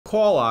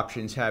Call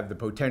options have the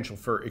potential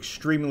for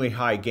extremely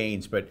high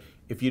gains, but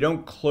if you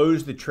don't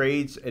close the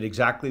trades at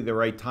exactly the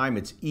right time,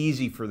 it's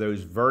easy for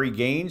those very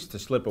gains to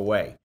slip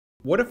away.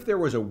 What if there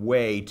was a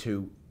way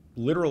to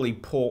literally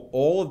pull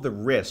all of the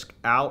risk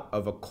out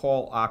of a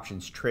call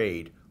options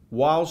trade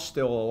while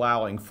still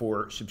allowing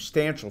for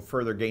substantial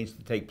further gains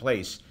to take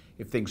place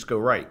if things go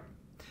right?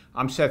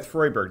 I'm Seth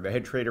Froiberg, the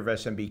head trader of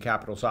SMB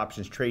Capital's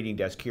options trading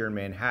desk here in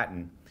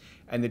Manhattan,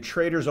 and the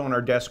traders on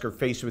our desk are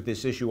faced with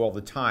this issue all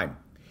the time.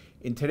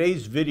 In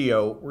today's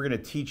video, we're going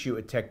to teach you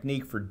a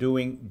technique for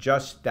doing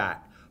just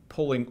that,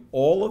 pulling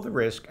all of the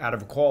risk out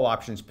of a call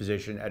options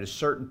position at a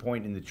certain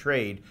point in the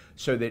trade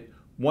so that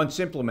once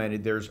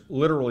implemented, there's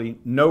literally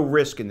no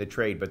risk in the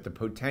trade, but the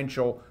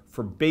potential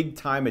for big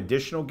time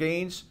additional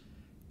gains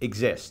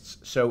exists.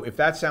 So if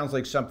that sounds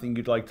like something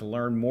you'd like to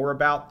learn more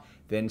about,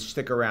 then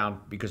stick around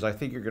because I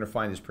think you're going to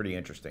find this pretty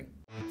interesting.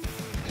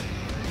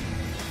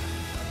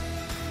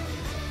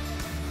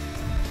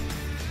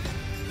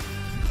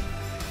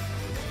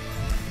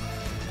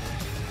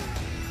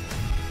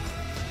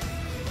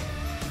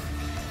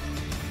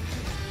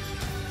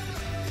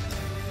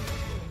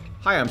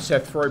 Hi, I'm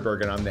Seth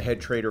Froiberg, and I'm the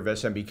head trader of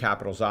SMB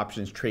Capital's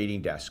options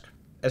trading desk.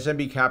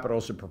 SMB Capital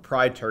is a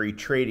proprietary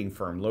trading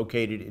firm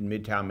located in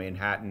Midtown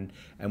Manhattan,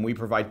 and we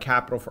provide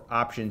capital for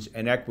options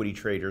and equity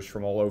traders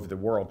from all over the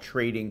world,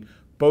 trading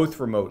both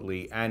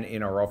remotely and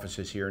in our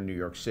offices here in New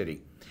York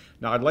City.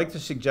 Now, I'd like to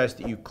suggest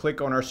that you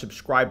click on our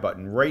subscribe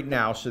button right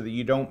now so that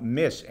you don't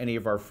miss any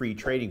of our free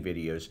trading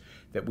videos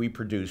that we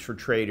produce for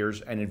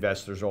traders and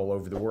investors all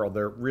over the world.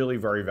 They're really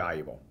very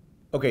valuable.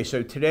 Okay,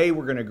 so today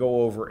we're going to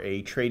go over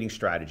a trading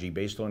strategy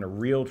based on a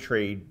real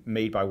trade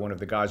made by one of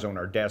the guys on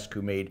our desk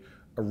who made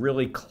a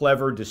really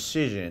clever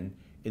decision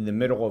in the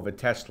middle of a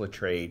Tesla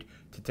trade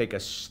to take a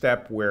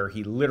step where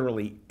he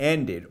literally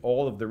ended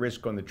all of the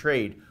risk on the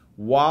trade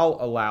while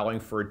allowing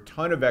for a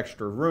ton of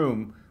extra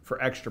room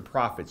for extra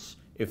profits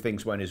if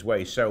things went his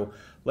way. So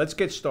let's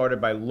get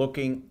started by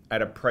looking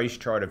at a price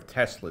chart of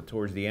Tesla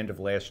towards the end of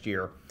last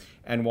year,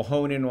 and we'll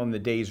hone in on the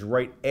days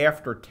right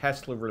after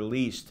Tesla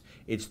released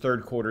its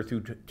third quarter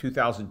through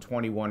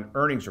 2021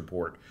 earnings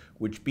report,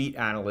 which beat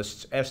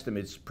analysts'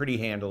 estimates pretty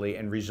handily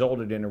and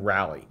resulted in a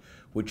rally,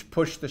 which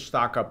pushed the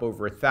stock up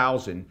over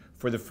 1,000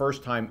 for the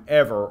first time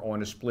ever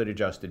on a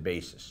split-adjusted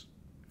basis.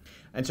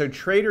 And so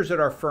traders at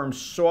our firm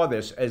saw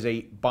this as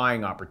a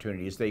buying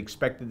opportunity, as they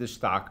expected the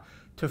stock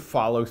to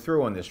follow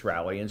through on this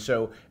rally. And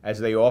so, as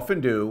they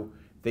often do,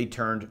 they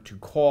turned to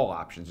call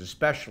options,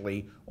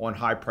 especially on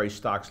high-priced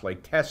stocks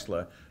like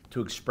Tesla,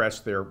 to express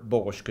their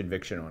bullish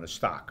conviction on a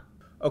stock.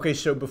 Okay,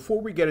 so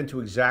before we get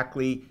into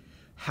exactly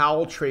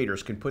how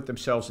traders can put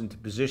themselves into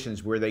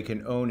positions where they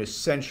can own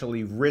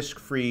essentially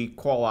risk-free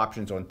call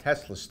options on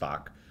Tesla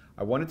stock,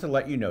 I wanted to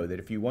let you know that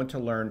if you want to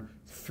learn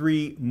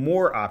 3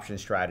 more option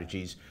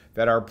strategies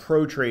that our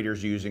pro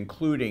traders use,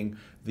 including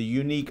the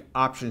unique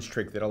options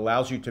trick that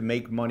allows you to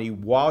make money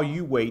while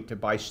you wait to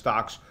buy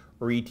stocks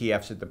or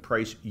ETFs at the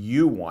price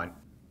you want,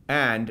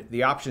 and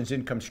the options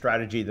income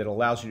strategy that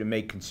allows you to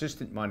make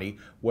consistent money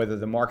whether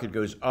the market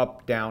goes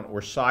up, down,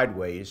 or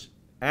sideways,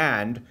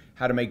 and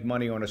how to make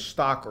money on a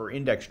stock or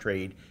index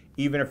trade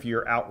even if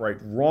you're outright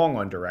wrong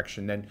on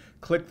direction, then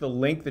click the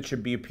link that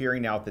should be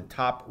appearing now at the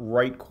top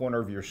right corner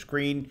of your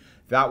screen.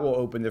 That will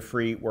open the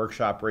free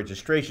workshop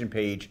registration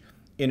page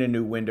in a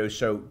new window,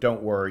 so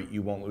don't worry,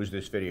 you won't lose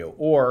this video.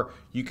 Or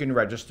you can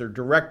register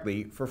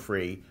directly for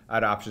free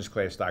at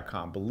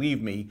optionsclass.com.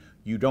 Believe me,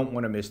 you don't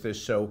want to miss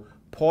this, so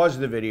pause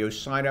the video,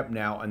 sign up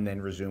now, and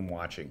then resume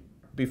watching.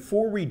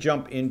 Before we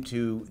jump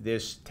into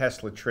this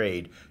Tesla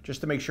trade,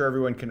 just to make sure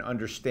everyone can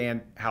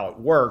understand how it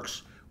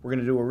works, we're going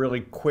to do a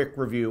really quick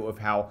review of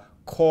how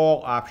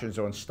call options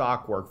on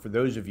stock work for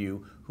those of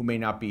you who may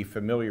not be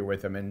familiar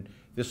with them. And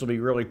this will be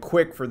really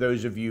quick for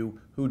those of you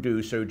who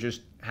do, so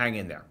just hang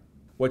in there.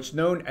 What's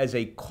known as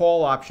a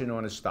call option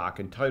on a stock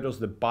entitles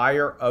the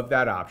buyer of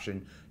that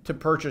option to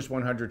purchase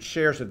 100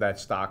 shares of that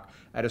stock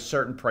at a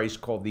certain price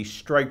called the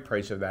strike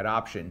price of that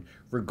option,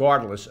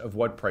 regardless of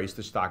what price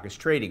the stock is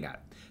trading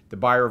at. The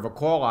buyer of a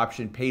call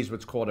option pays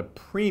what's called a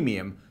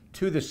premium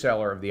to the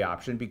seller of the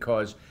option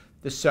because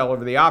the seller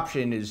of the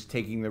option is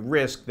taking the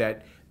risk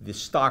that the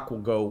stock will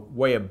go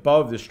way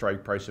above the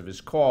strike price of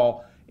his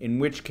call, in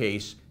which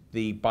case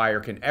the buyer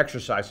can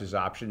exercise his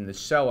option. The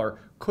seller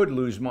could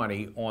lose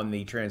money on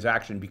the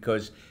transaction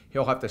because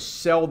he'll have to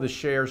sell the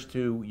shares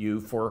to you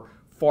for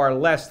far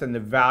less than the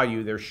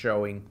value they're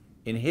showing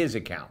in his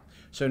account.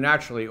 So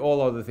naturally,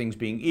 all other things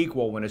being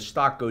equal, when a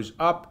stock goes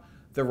up,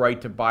 the right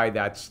to buy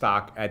that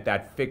stock at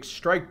that fixed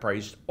strike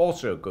price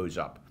also goes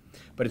up.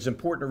 But it's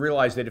important to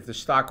realize that if the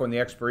stock on the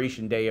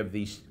expiration day of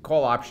the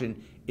call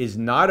option is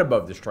not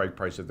above the strike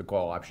price of the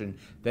call option,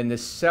 then the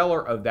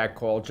seller of that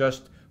call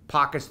just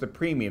pockets the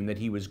premium that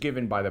he was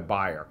given by the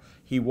buyer.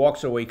 He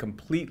walks away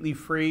completely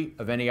free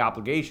of any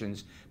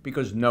obligations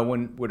because no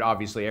one would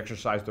obviously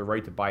exercise the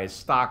right to buy a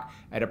stock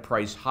at a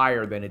price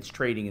higher than it's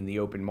trading in the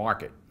open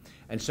market.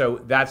 And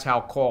so that's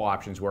how call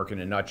options work in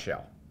a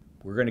nutshell.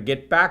 We're going to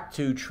get back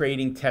to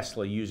trading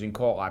Tesla using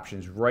call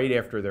options right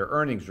after their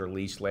earnings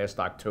release last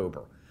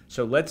October.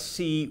 So let's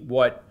see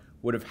what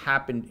would have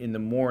happened in the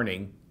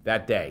morning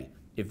that day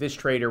if this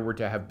trader were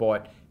to have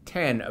bought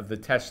 10 of the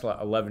Tesla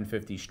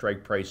 1150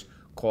 strike price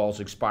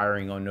calls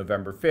expiring on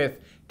November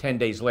 5th, 10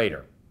 days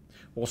later.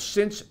 Well,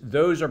 since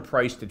those are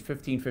priced at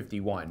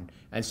 1551,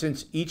 and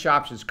since each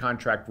options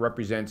contract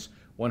represents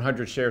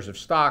 100 shares of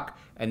stock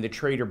and the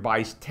trader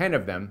buys 10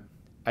 of them,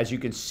 as you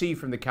can see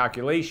from the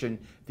calculation,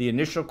 the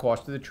initial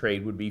cost of the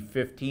trade would be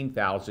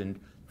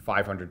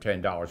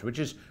 $15,510, which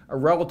is a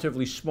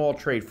relatively small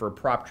trade for a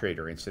prop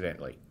trader,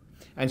 incidentally.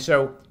 And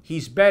so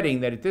he's betting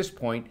that at this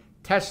point,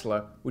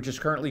 Tesla, which is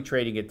currently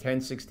trading at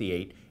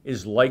 1068,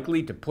 is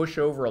likely to push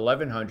over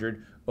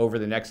 1100 over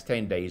the next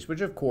 10 days, which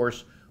of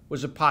course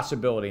was a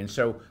possibility. And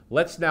so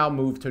let's now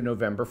move to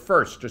November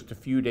 1st, just a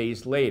few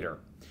days later.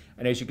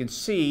 And as you can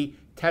see,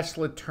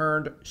 Tesla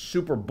turned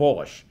super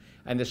bullish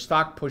and the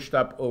stock pushed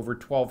up over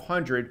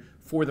 1200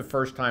 for the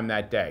first time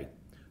that day.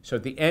 So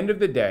at the end of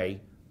the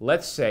day,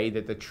 let's say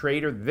that the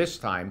trader this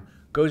time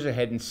goes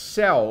ahead and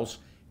sells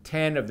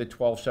 10 of the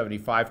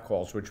 1275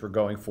 calls, which were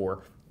going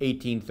for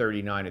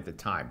 1839 at the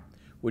time,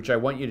 which I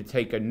want you to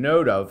take a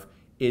note of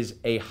is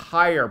a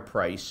higher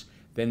price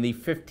than the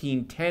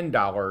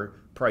 $1510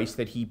 price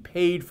that he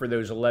paid for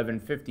those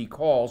 1150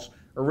 calls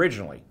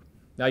originally.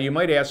 Now you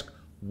might ask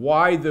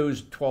why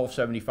those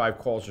 1275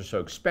 calls are so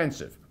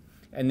expensive.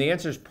 And the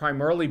answer is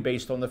primarily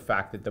based on the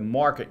fact that the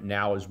market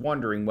now is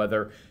wondering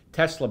whether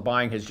Tesla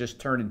buying has just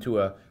turned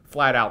into a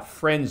flat-out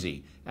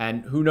frenzy,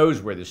 and who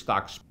knows where the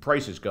stock's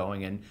price is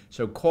going, and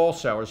so call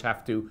sellers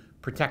have to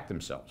protect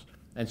themselves.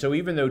 And so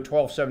even though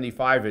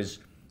 1275 is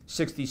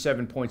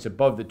 67 points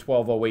above the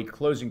 1208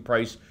 closing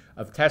price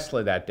of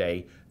Tesla that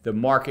day, the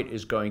market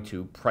is going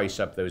to price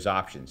up those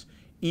options,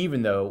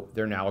 even though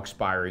they're now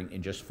expiring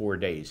in just 4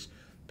 days.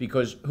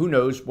 Because who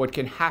knows what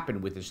can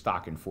happen with the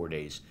stock in 4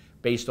 days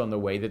based on the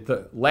way that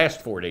the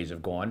last 4 days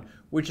have gone,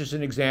 which is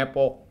an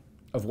example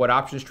of what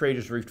options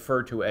traders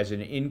refer to as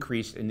an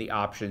increase in the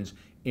options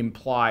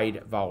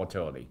implied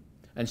volatility.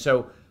 And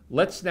so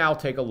let's now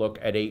take a look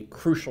at a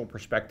crucial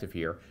perspective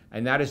here,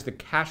 and that is the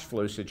cash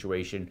flow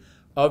situation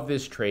of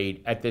this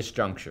trade at this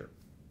juncture.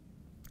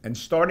 And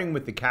starting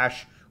with the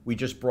cash we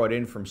just brought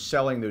in from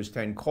selling those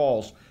 10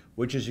 calls,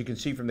 which as you can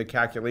see from the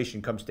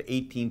calculation comes to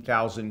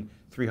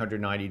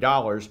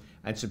 $18,390,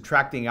 and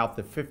subtracting out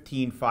the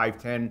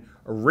 $15,510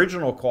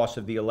 original cost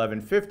of the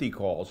 1150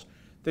 calls,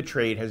 the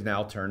trade has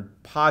now turned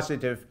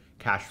positive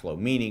cash flow,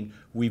 meaning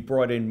we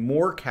brought in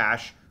more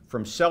cash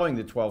from selling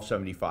the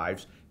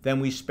 1275s than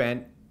we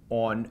spent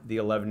on the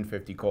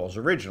 1150 calls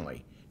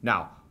originally.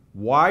 Now,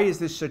 why is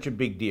this such a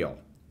big deal?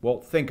 Well,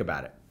 think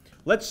about it.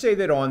 Let's say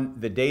that on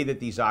the day that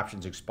these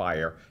options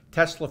expire,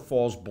 Tesla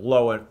falls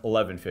below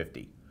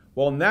 1150.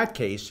 Well, in that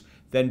case,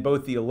 then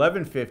both the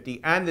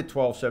 1150 and the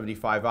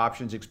 1275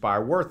 options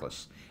expire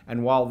worthless.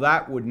 And while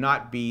that would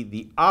not be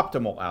the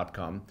optimal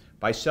outcome,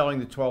 by selling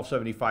the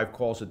 1275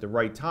 calls at the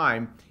right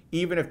time,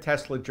 even if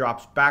Tesla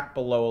drops back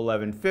below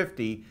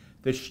 1150,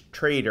 this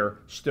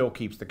trader still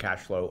keeps the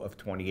cash flow of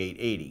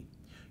 2880.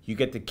 You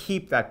get to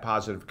keep that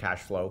positive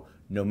cash flow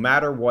no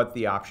matter what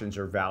the options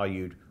are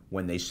valued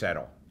when they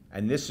settle.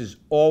 And this is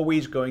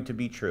always going to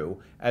be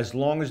true as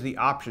long as the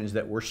options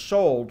that were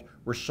sold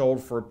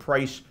for a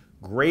price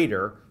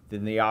greater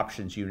than the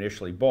options you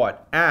initially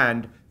bought,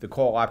 and the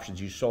call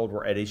options you sold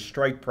were at a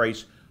strike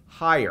price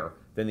higher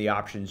than the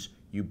options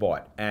you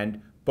bought.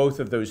 And both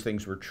of those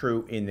things were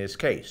true in this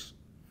case.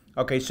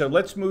 Okay, so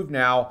let's move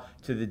now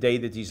to the day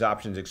that these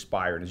options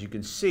expired. As you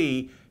can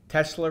see,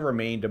 Tesla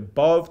remained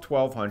above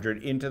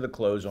 1200 into the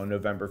close on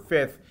November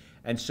 5th.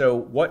 And so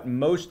what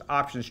most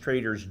options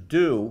traders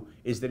do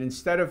is that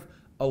instead of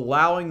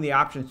allowing the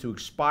options to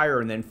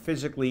expire and then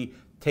physically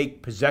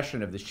take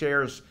possession of the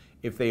shares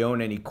if they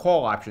own any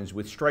call options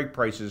with strike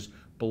prices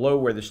below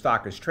where the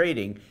stock is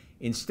trading,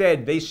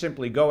 instead they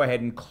simply go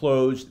ahead and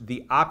close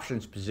the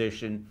options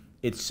position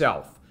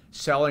itself,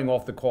 selling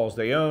off the calls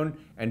they own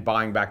and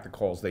buying back the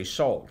calls they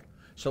sold.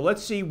 So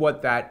let's see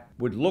what that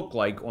would look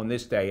like on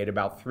this day at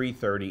about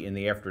 3:30 in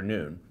the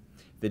afternoon,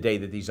 the day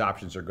that these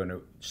options are going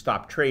to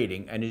stop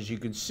trading. And as you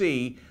can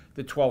see,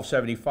 the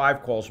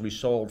 1275 calls we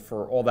sold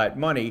for all that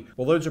money,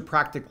 well, those are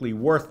practically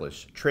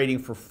worthless, trading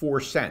for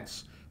 4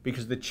 cents,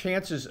 because the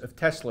chances of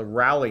Tesla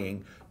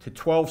rallying to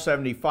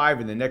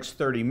 1275 in the next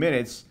 30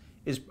 minutes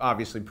is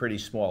obviously pretty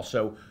small.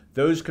 So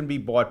those can be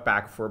bought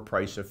back for a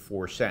price of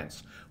 4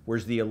 cents.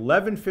 Whereas the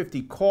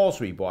 1150 calls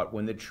we bought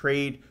when the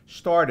trade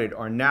started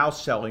are now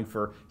selling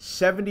for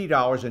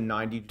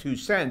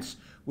 $70.92,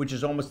 which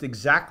is almost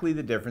exactly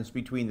the difference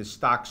between the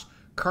stock's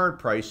current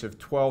price of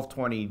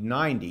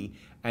 $1220.90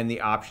 and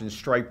the option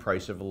strike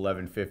price of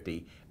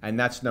 $1150. And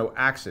that's no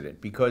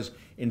accident, because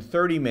in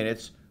 30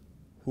 minutes,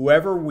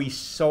 whoever we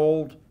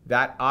sold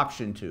that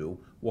option to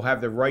will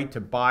have the right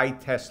to buy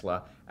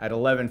Tesla at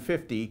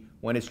 $1150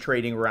 when it's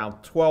trading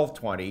around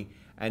 $1220.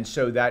 And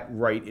so that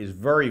right is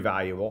very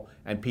valuable,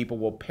 and people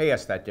will pay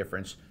us that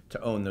difference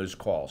to own those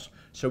calls.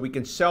 So we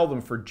can sell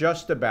them for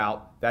just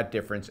about that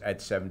difference at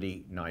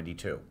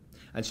 $70.92.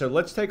 And so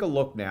let's take a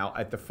look now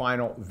at the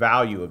final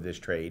value of this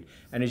trade.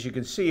 And as you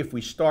can see, if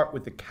we start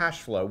with the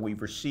cash flow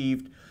we've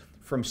received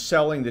from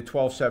selling the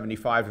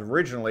 1275s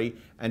originally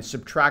and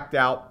subtract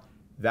out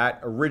that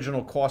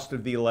original cost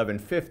of the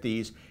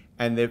 1150s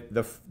and the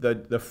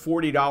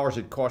 $40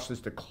 it cost us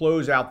to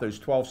close out those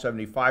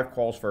 1275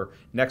 calls for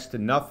next to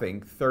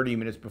nothing 30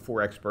 minutes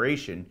before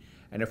expiration.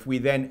 And if we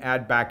then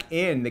add back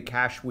in the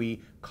cash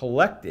we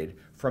collected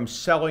from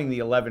selling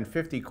the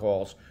 1150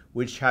 calls,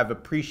 which have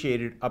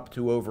appreciated up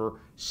to over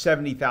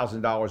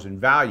 $70,000 in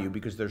value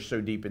because they're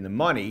so deep in the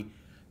money,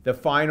 the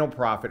final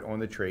profit on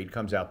the trade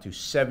comes out to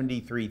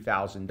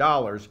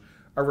 $73,000,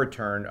 a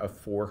return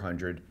of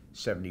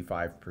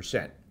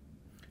 475%.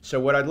 So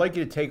what I'd like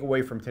you to take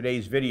away from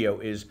today's video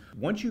is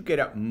once you get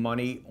up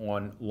money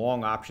on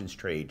long options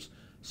trades,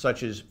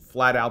 such as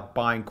flat out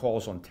buying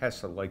calls on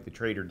Tesla like the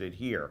trader did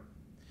here,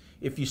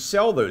 if you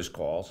sell those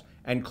calls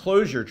and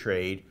close your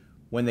trade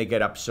when they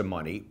get up some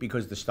money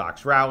because the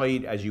stock's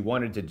rallied as you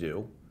wanted to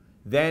do,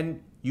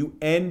 then you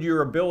end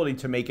your ability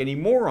to make any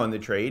more on the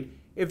trade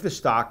if the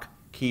stock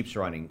keeps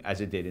running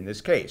as it did in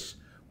this case.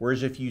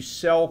 Whereas if you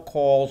sell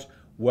calls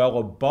well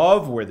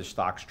above where the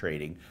stock's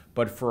trading,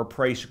 but for a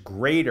price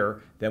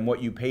greater than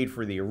what you paid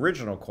for the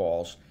original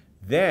calls,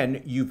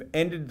 then you've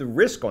ended the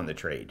risk on the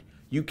trade.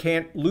 You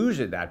can't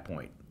lose at that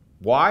point.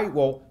 Why?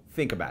 Well,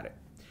 think about it.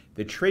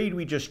 The trade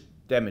we just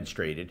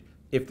demonstrated,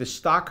 if the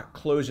stock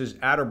closes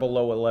at or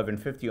below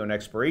 1150 on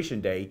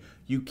expiration day,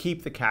 you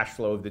keep the cash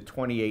flow of the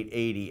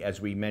 2880 as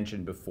we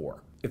mentioned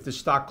before. If the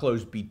stock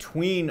closed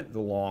between the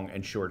long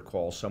and short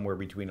calls, somewhere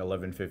between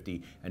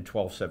 1150 and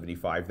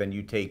 1275, then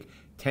you take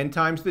 10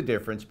 times the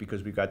difference,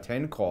 because we've got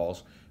 10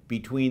 calls,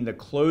 between the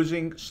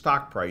closing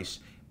stock price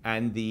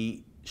and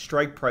the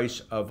strike price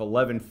of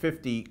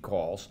 1150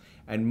 calls,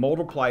 and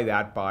multiply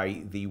that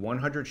by the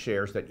 100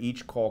 shares that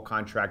each call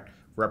contract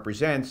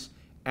represents,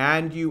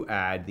 and you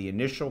add the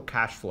initial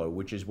cash flow,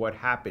 which is what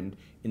happened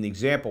in the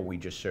example we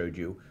just showed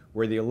you,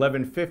 where the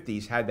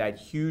 1150s had that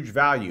huge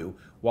value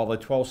while the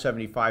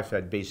 1275s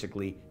had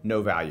basically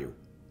no value.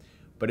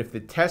 But if the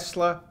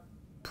Tesla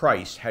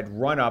price had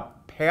run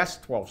up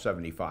past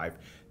 1275,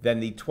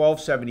 then the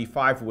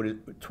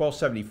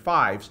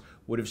 1275s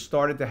would have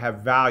started to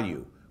have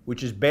value,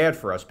 which is bad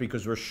for us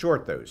because we're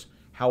short those.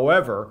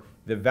 However,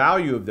 the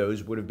value of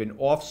those would have been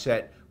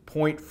offset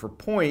point for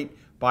point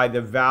by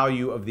the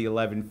value of the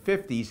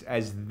 1150s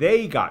as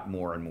they got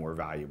more and more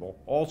valuable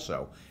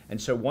also.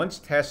 And so once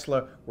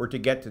Tesla were to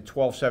get to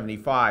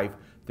 1275,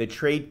 the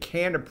trade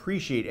can't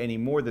appreciate any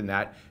more than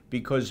that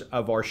because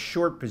of our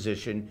short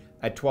position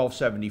at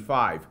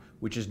 1275,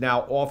 which is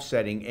now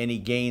offsetting any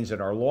gains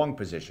in our long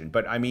position.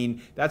 But I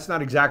mean, that's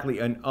not exactly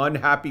an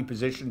unhappy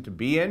position to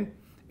be in.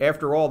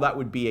 After all, that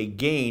would be a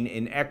gain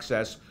in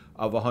excess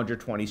of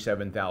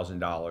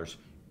 $127,000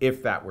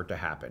 if that were to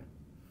happen.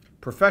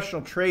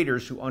 Professional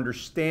traders who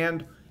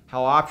understand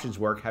how options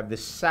work have the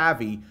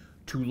savvy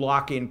to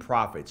lock in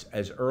profits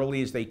as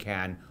early as they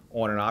can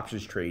on an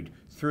options trade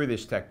through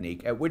this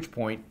technique, at which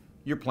point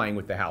you're playing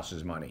with the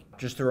house's money.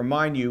 Just to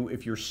remind you,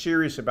 if you're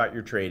serious about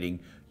your trading,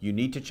 you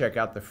need to check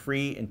out the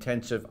free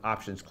intensive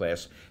options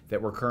class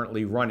that we're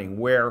currently running,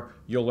 where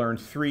you'll learn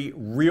 3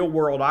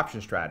 real-world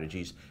option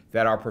strategies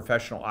that our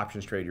professional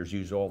options traders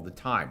use all the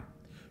time.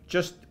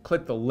 Just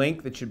click the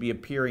link that should be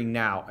appearing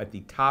now at the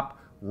top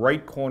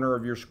right corner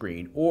of your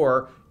screen,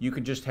 or you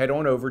can just head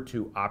on over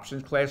to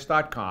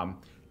optionsclass.com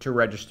to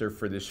register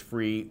for this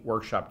free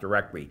workshop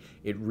directly.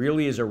 It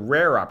really is a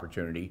rare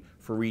opportunity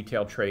for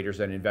retail traders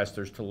and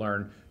investors to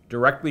learn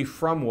directly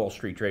from Wall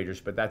Street traders,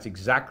 but that's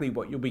exactly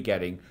what you'll be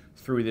getting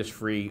through this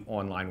free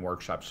online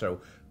workshop. So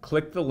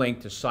click the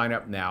link to sign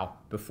up now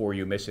before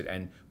you miss it.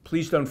 And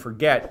please don't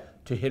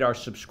forget to hit our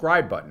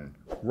subscribe button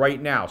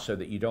right now so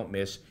that you don't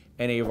miss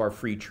any of our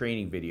free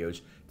training videos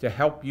to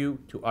help you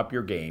to up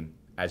your game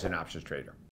as an options trader.